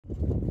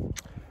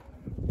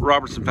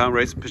Robertson Pound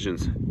Racing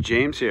Pigeons.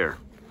 James here.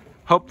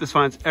 Hope this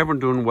finds everyone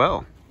doing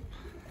well.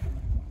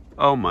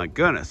 Oh my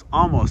goodness,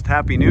 almost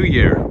Happy New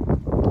Year.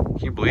 Can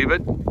you believe it?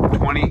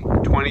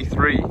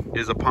 2023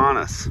 is upon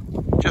us,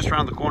 just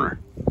around the corner.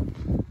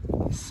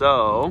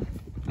 So,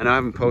 I know I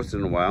haven't posted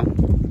in a while,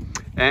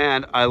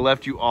 and I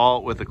left you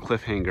all with a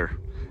cliffhanger.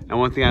 And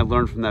one thing I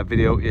learned from that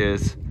video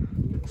is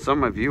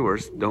some of my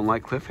viewers don't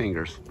like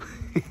cliffhangers.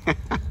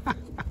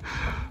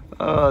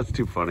 Oh, it's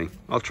too funny.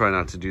 I'll try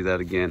not to do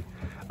that again.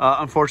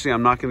 Unfortunately,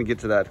 I'm not going to get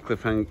to that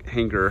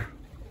cliffhanger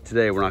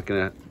today. We're not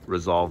going to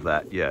resolve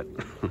that yet.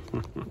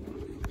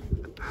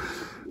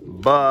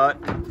 But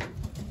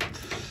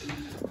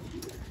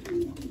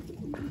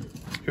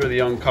here are the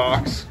young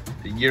cocks,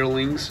 the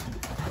yearlings.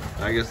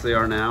 I guess they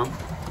are now.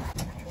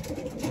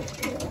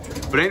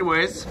 But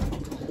anyways,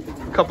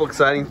 a couple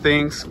exciting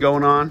things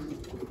going on.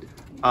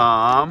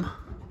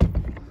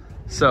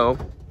 So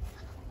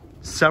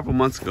several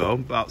months ago,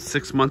 about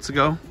 6 months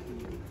ago,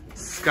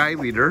 Sky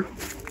Leader,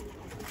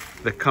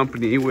 the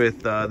company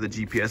with the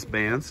GPS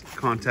bands,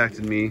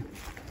 contacted me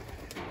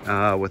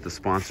with a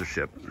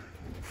sponsorship.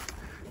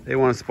 They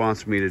want to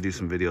sponsor me to do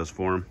some videos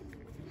for them,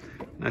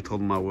 and I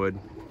told them I would.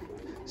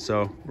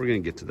 So we're gonna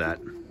get to that.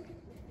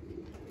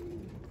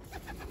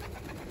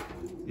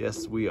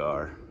 Yes, we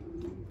are.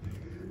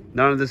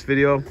 Not in this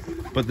video,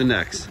 but the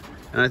next.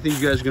 And I think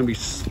you guys are gonna be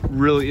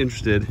really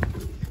interested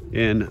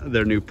in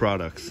their new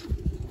products.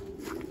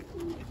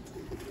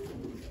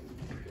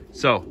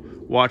 So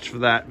watch for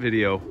that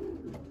video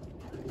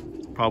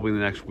probably in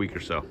the next week or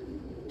so.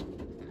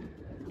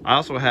 I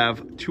also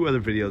have 2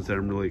 other videos that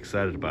I'm really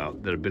excited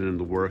about that have been in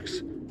the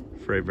works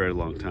for a very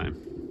long time.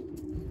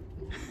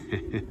 All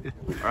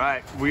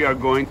right, we are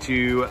going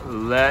to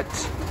let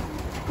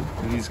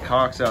these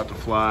cocks out to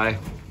fly.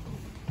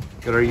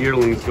 Got our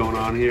yearlings going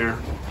on here.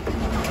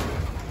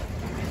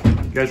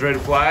 You guys ready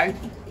to fly?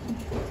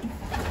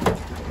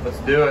 Let's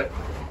do it.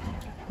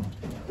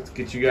 Let's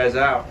get you guys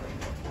out.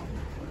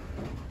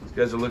 These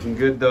guys are looking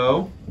good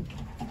though.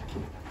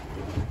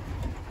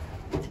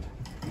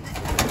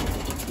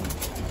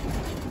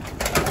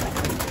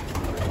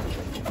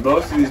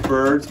 Most of these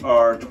birds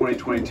are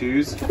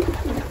 2022s.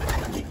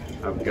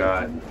 I've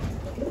got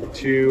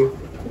 2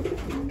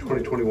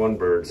 2021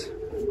 birds.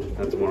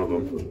 That's one of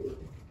them.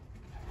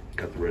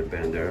 Got the red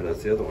band there,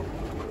 that's the other one.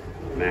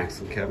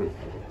 Max and Kevin.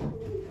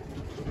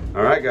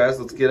 All right guys,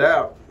 let's get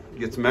out,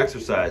 get some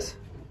exercise.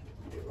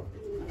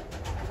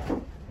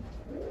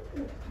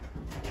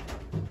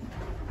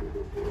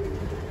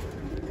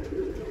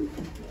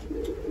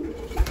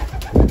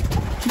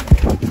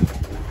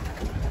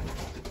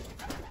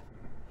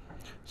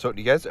 So do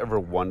you guys ever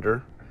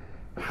wonder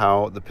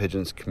how the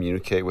pigeons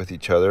communicate with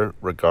each other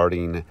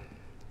regarding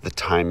the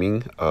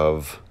timing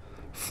of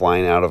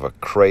flying out of a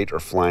crate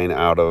or flying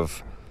out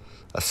of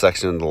a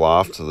section in the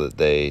loft so that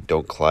they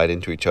don't collide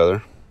into each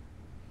other?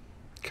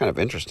 Kind of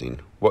interesting.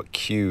 What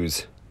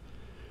cues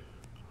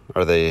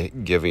are they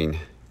giving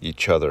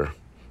each other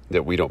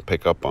that we don't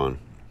pick up on?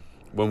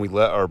 When we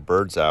let our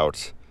birds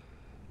out,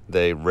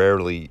 they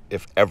rarely,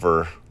 if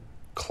ever,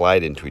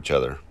 collide into each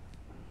other.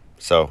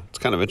 So it's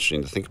kind of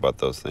interesting to think about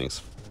those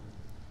things.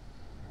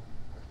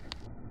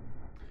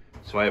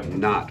 So I have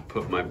not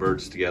put my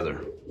birds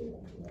together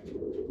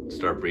to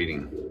start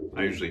breeding.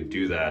 I usually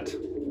do that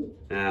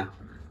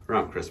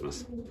around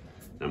Christmas.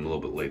 I'm a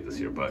little bit late this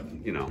year, but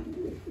you know.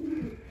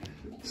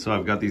 So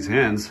I've got these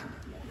hens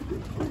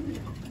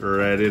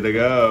ready to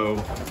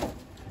go.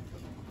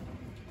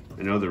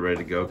 I know they're ready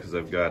to go because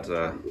I've got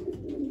a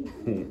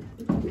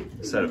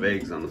set of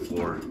eggs on the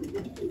floor.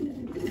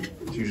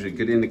 It's usually a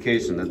good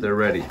indication that they're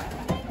ready.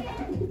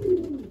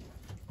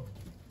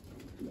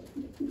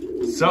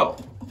 So,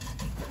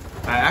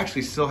 I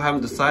actually still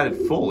haven't decided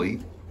fully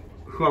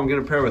who I'm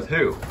gonna pair with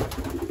who.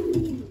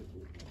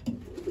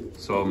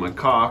 So my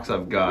cocks,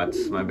 I've got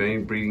my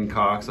main breeding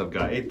cocks. I've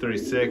got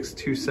 836,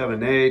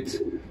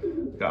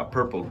 278, got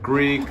purple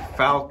Greek,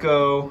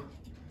 Falco,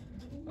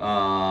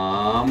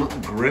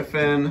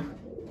 Griffin.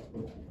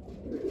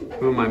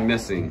 Who am I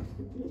missing?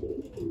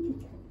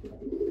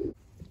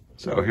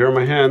 So here are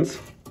my hens.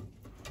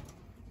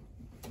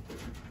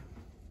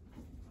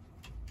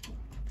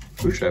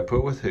 Who should I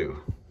put with who?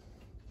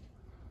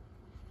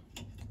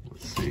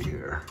 Let's see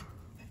here.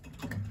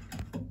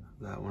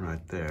 That one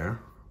right there.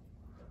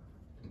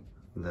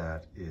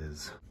 That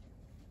is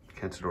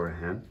Cantadora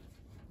hen.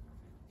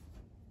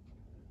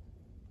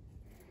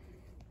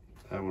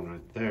 That one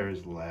right there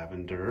is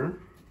Lavender.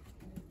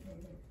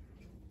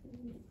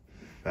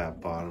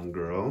 Fat bottom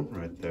girl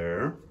right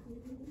there.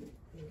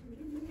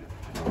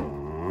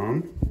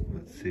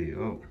 Let's see,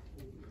 oh,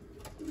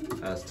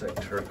 Aztec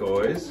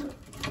turquoise.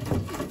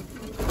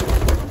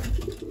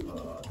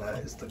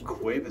 That is the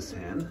Cuevas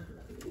hen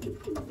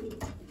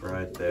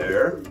right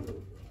there.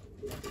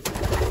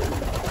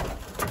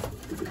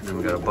 And then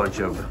we got a bunch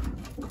of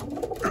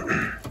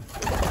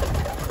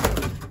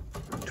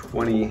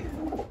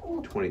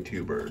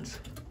 2022 birds,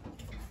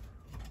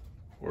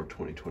 or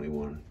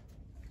 2021.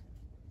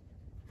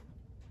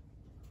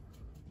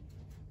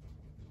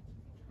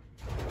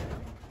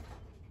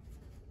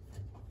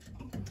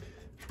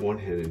 one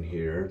hen in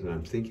here that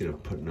I'm thinking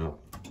of putting up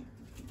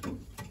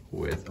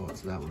with, oh,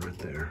 it's that one right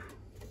there.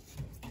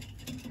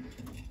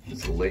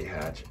 It's a late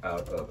hatch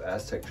out of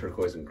Aztec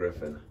Turquoise and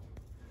Griffin.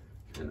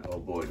 And oh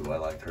boy, do I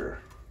like her.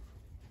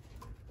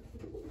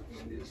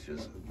 She is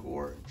just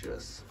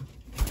gorgeous.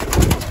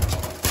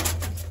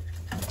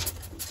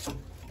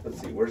 Let's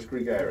see, where's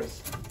Greek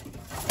Iris?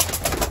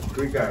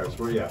 Greek Iris,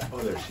 where you at? Oh,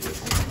 there she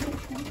is.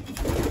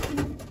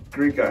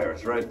 Greek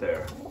Iris, right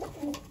there.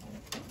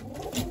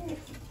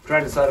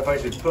 Trying to decide if I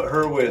should put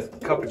her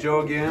with Cup of Joe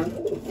again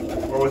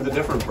or with a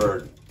different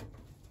bird.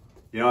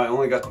 You know, I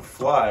only got to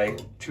fly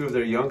 2 of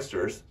their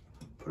youngsters,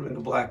 put them in the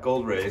black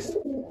gold race.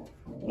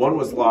 One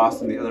was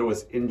lost and the other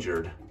was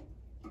injured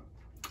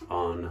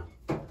on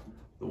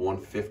the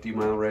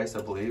 150-mile race,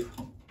 I believe.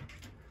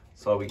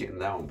 So I'll be getting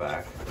that one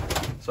back.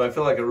 So I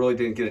feel like I really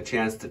didn't get a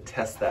chance to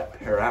test that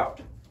pair out.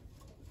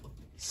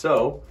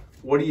 So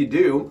what do you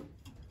do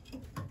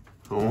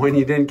when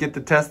you didn't get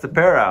to test the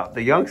pair out,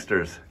 the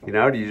youngsters? You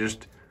know, do you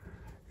just,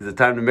 is it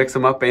time to mix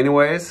them up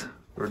anyways?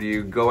 Or do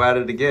you go at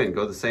it again,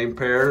 go the same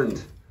pair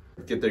and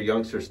get their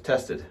youngsters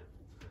tested?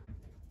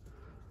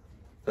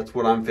 That's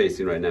what I'm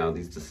facing right now,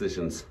 these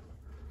decisions.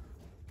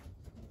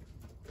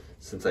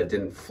 Since I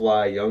didn't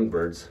fly young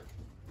birds,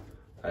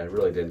 I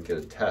really didn't get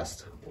a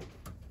test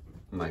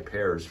my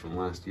pairs from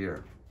last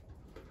year.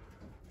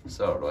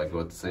 So do I go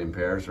with the same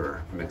pairs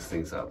or mix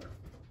things up?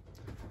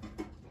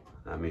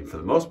 I mean, for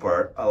the most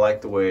part, I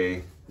like the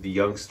way the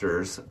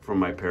youngsters from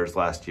my pairs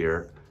last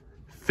year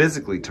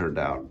physically turned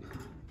out.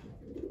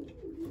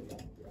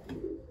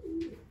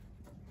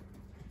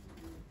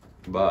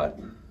 But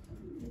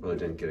really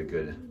didn't get a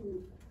good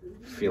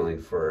feeling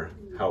for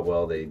how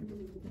well they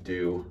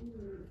do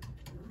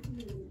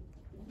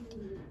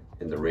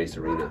in the race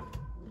arena.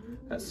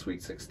 That's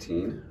Sweet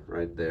 16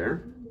 right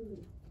there.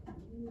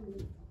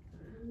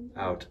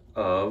 Out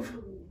of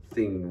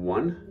Themed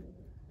 1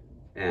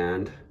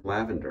 and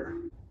Lavender.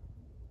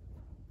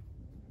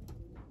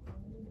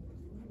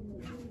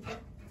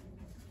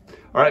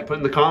 All right, put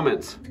in the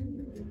comments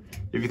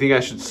if you think I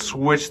should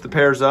switch the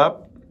pairs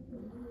up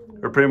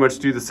or pretty much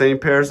do the same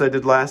pairs I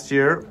did last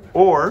year,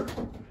 or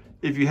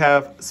if you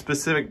have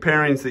specific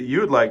pairings that you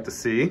would like to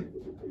see,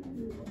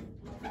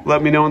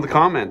 let me know in the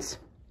comments.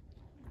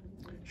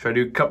 Should I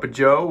do Cup of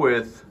Joe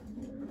with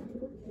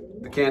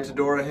the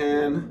Cantadora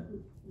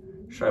hen?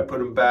 Should I put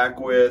them back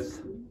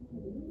with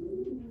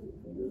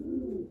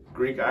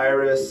Greek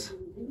Iris?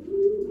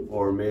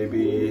 Or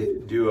maybe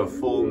do a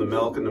full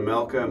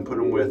Nemelka and put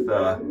them with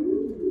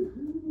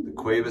the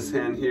Cuevas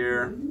hen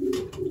here?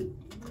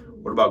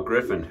 What about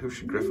Griffin? Who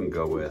should Griffin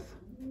go with?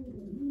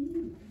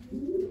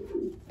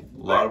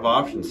 A lot of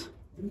options.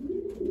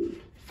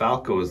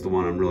 Falco is the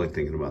one I'm really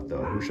thinking about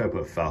though. Who should I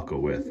put Falco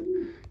with?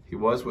 He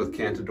was with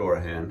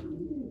Cantadora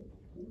hen.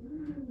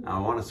 Now I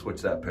want to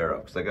switch that pair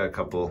up because I got a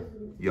couple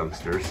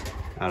youngsters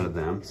out of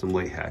them, some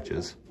late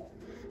hatches.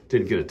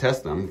 Didn't get to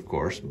test them, of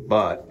course,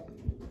 but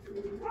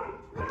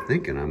I'm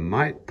thinking I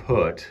might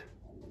put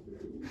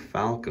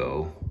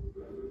Falco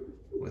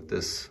with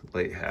this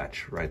late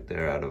hatch right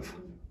there out of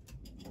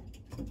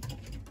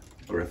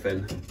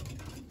Griffin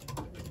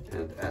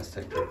and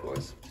Aztec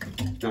Turquoise.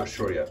 Not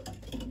sure yet.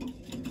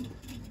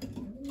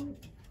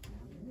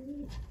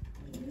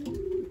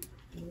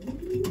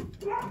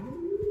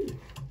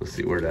 Let's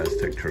see, where did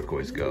Aztec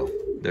Turquoise go?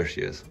 There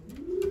she is.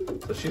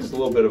 So she's a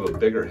little bit of a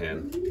bigger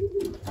hen.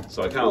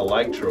 So I kind of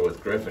liked her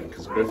with Griffin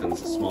because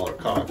Griffin's a smaller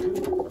cock.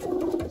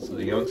 So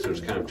the youngsters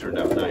kind of turned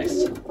out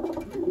nice,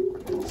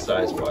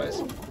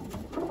 size-wise.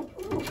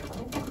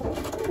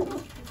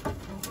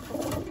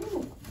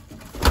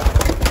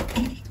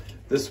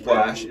 This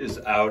splash is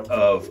out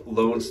of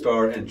Lone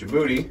Star and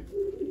Djibouti.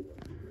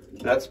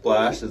 That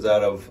splash is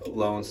out of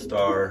Lone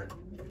Star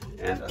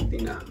and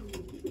Athena.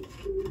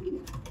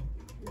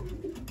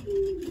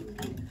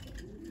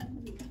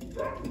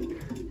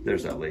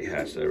 There's that late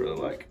hatch that I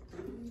really like.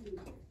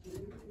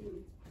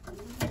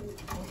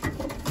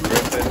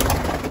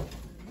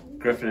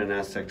 Griffin and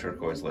Aztec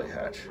Turquoise late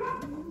hatch.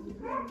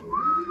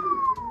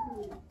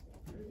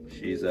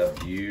 She's a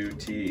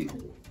beauty.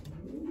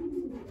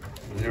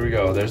 And here we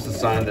go. There's the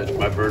sign that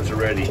my birds are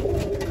ready.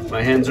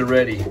 My hens are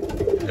ready.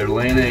 They're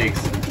laying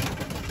eggs.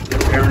 They're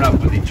pairing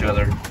up with each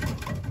other.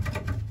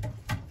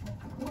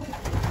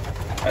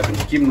 I've been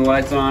keeping the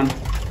lights on.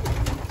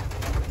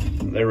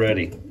 They're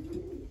ready.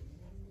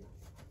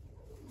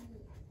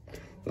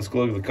 Let's go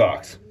look at the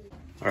cocks.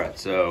 All right,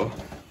 so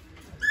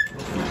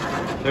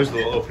there's the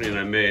little opening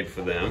I made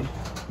for them.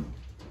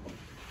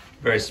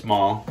 Very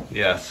small,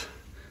 yes,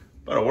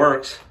 but it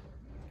works.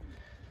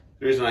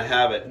 The reason I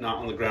have it not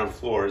on the ground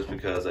floor is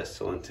because I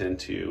still intend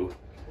to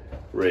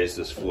raise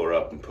this floor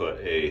up and put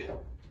a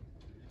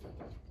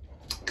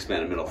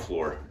expanded middle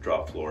floor,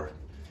 drop floor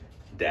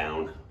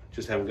down.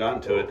 Just haven't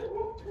gotten to it.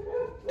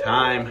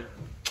 Time.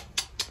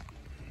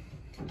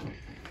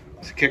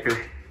 It's a kicker.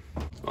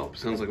 Oh,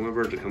 sounds like my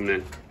birds are coming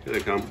in. Here they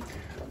come.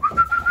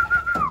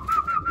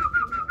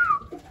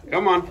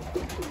 Come on.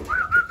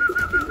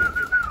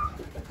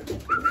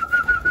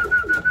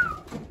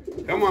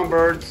 Come on,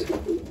 birds.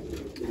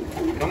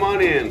 Come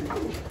on in. All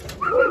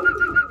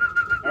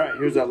right,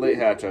 here's that late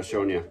hatch I was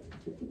showing you.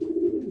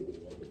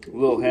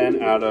 Little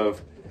hen out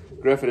of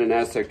Griffin and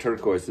Aztec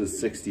turquoise. This is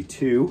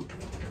 62.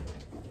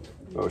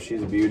 Oh,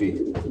 she's a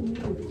beauty.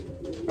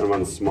 Kind of on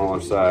the smaller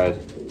side.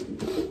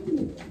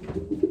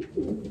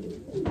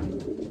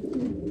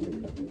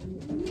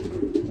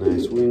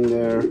 Nice wing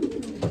there.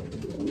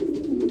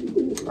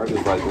 I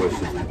just like the way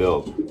she's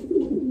built.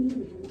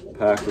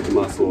 Packed with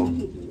muscle.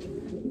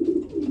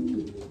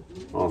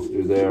 All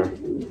through there.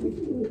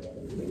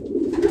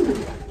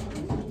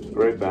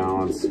 Great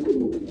balance.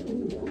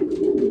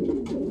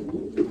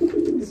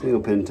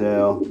 Single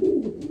pintail.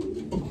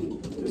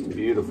 Just a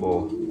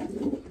beautiful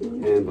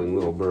handling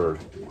little bird.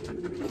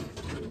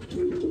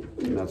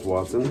 And that's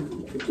Watson.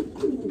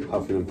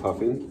 Puffing and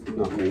puffing,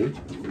 not me.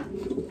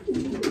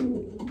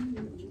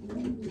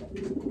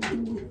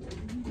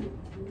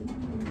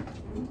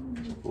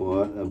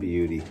 What a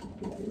beauty.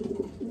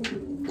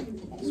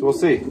 So we'll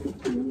see.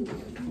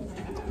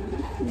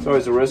 It's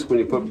always a risk when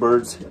you put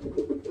birds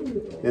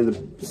in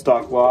the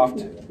stock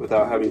loft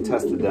without having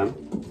tested them.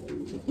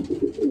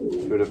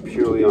 Do it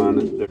purely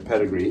on their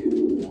pedigree.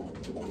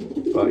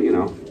 But you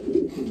know,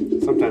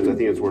 sometimes I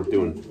think it's worth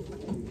doing.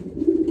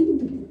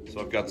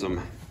 So I've got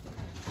some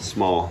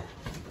small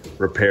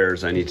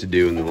repairs I need to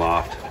do in the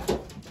loft.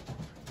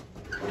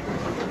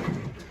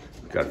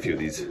 Got a few of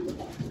these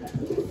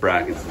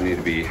brackets that need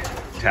to be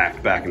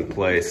tacked back in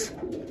place.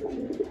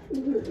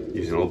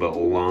 Using a little bit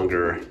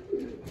longer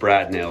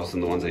brad nails than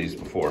the ones I used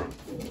before.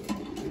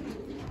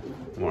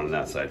 One on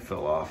that side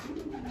fell off.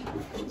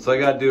 So I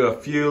got to do a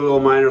few little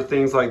minor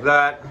things like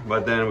that,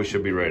 but then we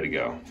should be ready to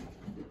go.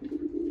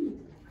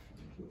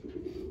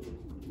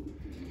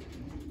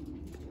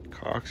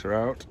 Cocks are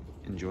out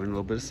enjoying a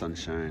little bit of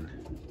sunshine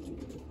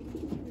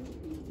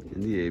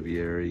in the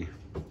aviary.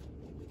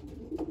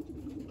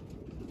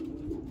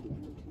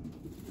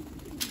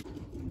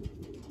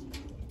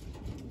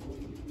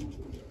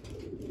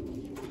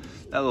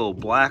 That little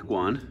black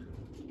one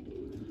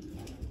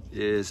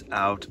is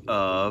out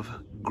of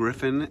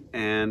Griffin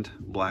and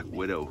Black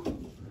Widow.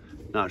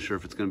 Not sure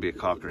if it's going to be a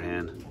cock or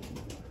hen.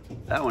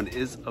 That one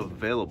is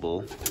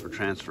available for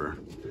transfer,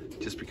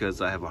 just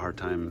because I have a hard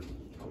time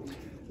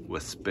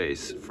with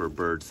space for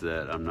birds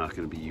that I'm not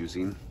going to be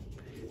using,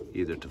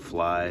 either to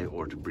fly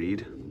or to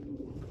breed.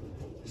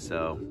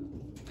 So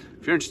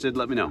if you're interested,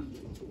 let me know.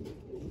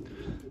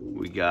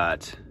 We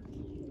got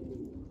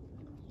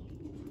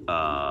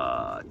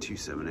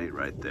 278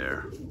 right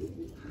there.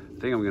 I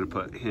think I'm gonna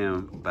put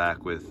him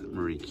back with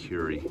Marie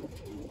Curie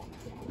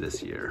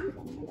this year.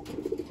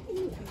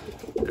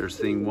 There's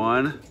thing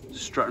one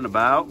strutting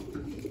about.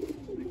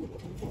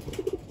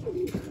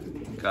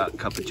 Got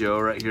Cup of Joe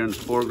right here in the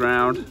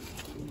foreground.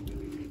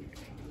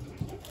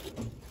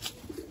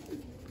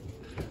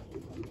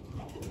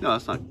 No,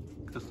 that's not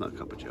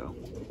Cup of Joe.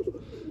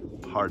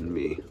 Pardon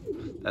me.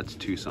 That's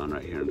Tucson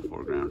right here in the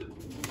foreground.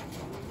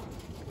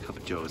 Cup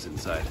of Joe is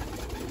inside.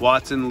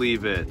 Watson,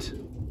 leave it.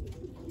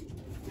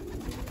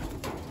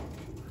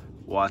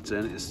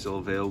 Watson is still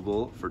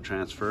available for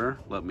transfer.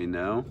 Let me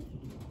know.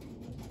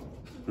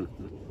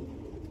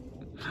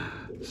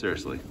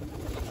 Seriously.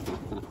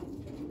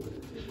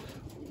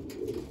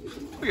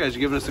 You guys are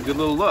giving us a good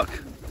little look.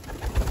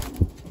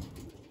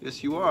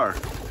 Yes, you are.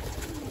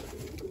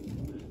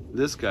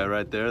 This guy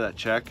right there, that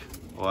check.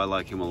 Oh, I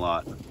like him a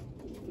lot.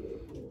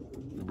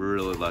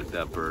 Really like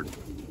that bird.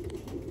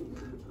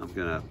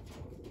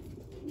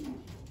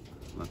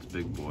 That's a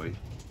big boy.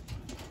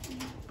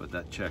 But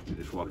that check that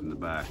just walked in the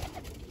back,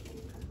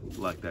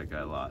 like that guy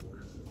a lot.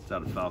 It's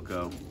out of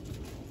Falco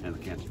and the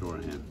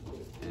Cantadora hen.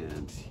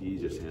 And he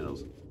just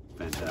handles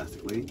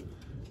fantastically.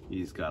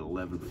 He's got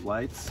 11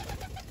 flights.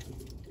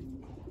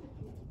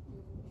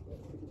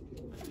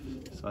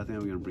 So I think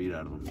I'm gonna breed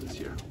out of him this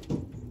year.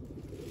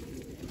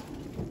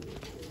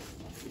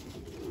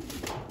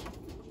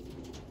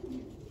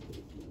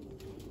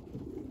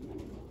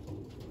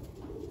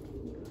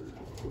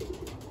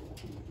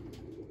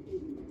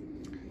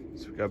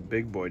 Got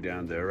Big Boy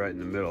down there right in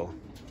the middle.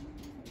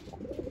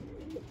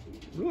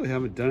 Really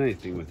haven't done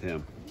anything with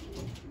him.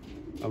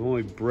 I've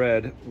only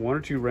bred 1 or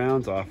 2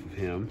 rounds off of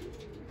him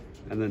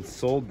and then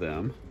sold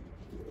them.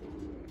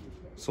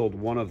 Sold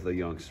one of the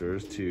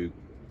youngsters to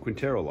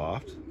Quintero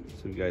Loft.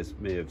 So you guys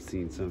may have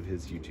seen some of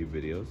his YouTube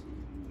videos.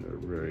 They're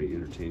very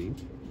entertaining.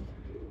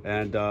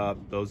 And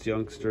those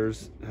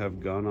youngsters have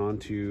gone on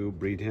to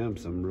breed him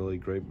some really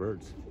great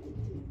birds.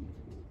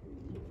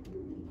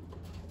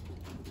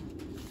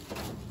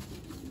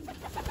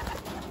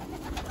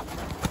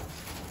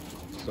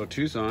 So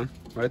Tucson,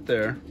 right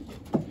there,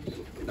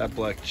 that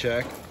black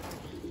check.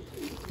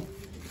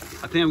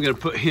 I think I'm gonna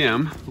put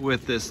him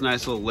with this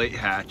nice little late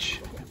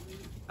hatch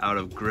out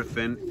of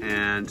Griffin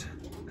and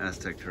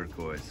Aztec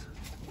turquoise.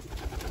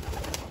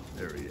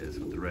 There he is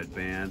with the red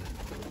band,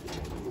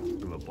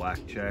 of a black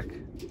check.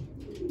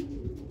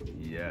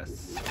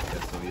 Yes,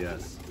 yes, oh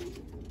yes.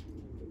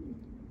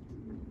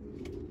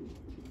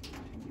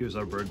 Here's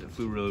our bird that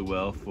flew really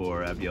well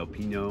for Abiel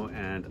Pino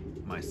and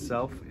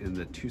myself in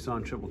the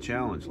Tucson Triple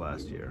Challenge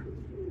last year.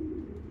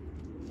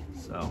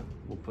 So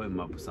we'll put him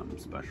up with something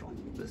special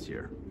this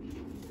year.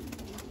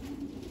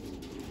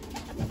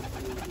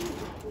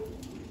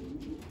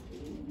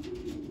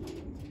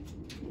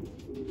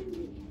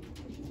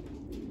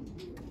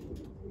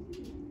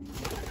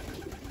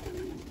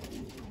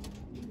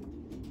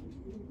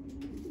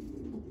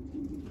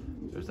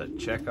 There's that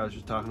check I was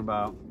just talking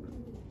about.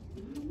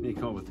 Need to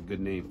come up with a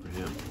good name for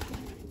him.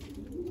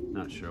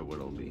 Not sure what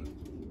it'll be.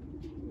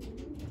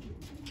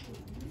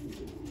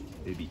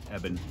 Maybe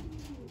Eben.